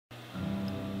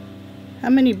How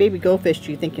many baby goldfish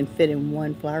do you think can fit in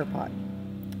one flower pot?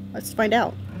 Let's find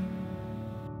out.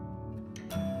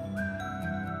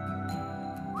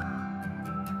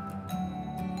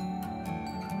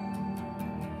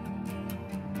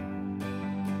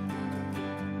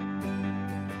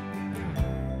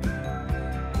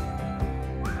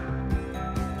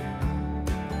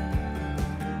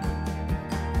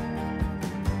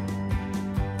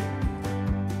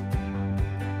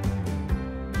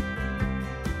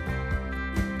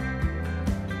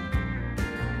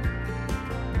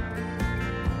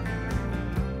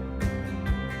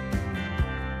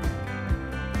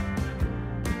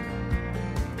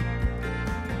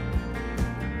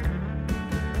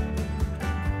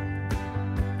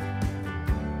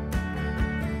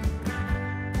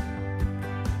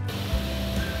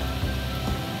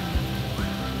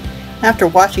 After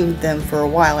watching them for a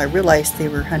while, I realized they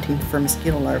were hunting for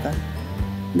mosquito larvae.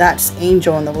 That's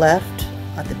Angel on the left.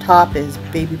 At the top is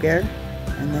Baby Bear,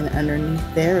 and then underneath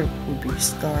there would be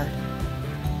Star.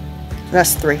 So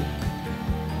that's 3.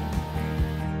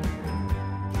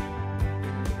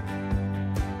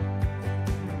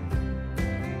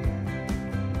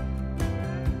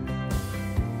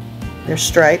 There's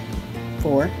Stripe,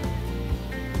 4.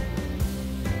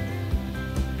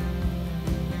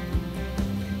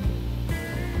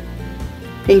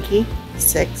 Pinky,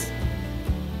 6.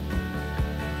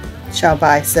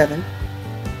 Shalbai, 7.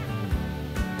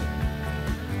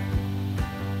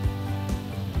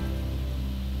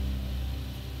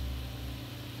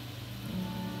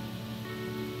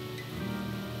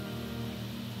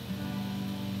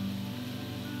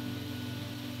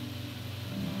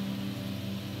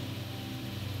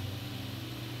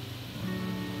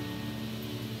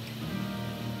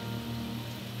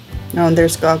 Oh, and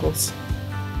there's Goggles.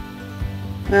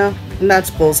 Well, and that's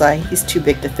Bullseye. He's too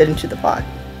big to fit into the pot.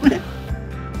 And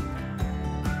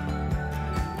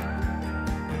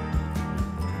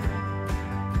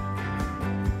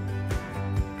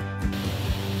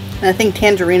I think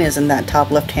Tangerine is in that top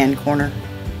left-hand corner.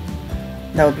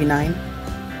 That would be 9.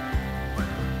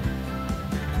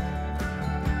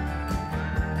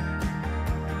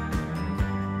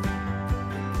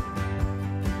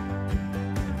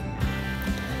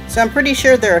 So I'm pretty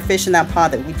sure there are fish in that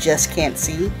pod that we just can't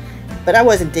see, but I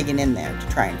wasn't digging in there to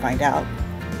try and find out.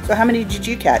 So how many did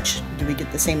you catch? Did we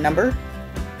get the same number?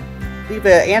 Leave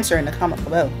an answer in the comment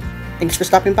below. Thanks for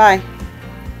stopping by.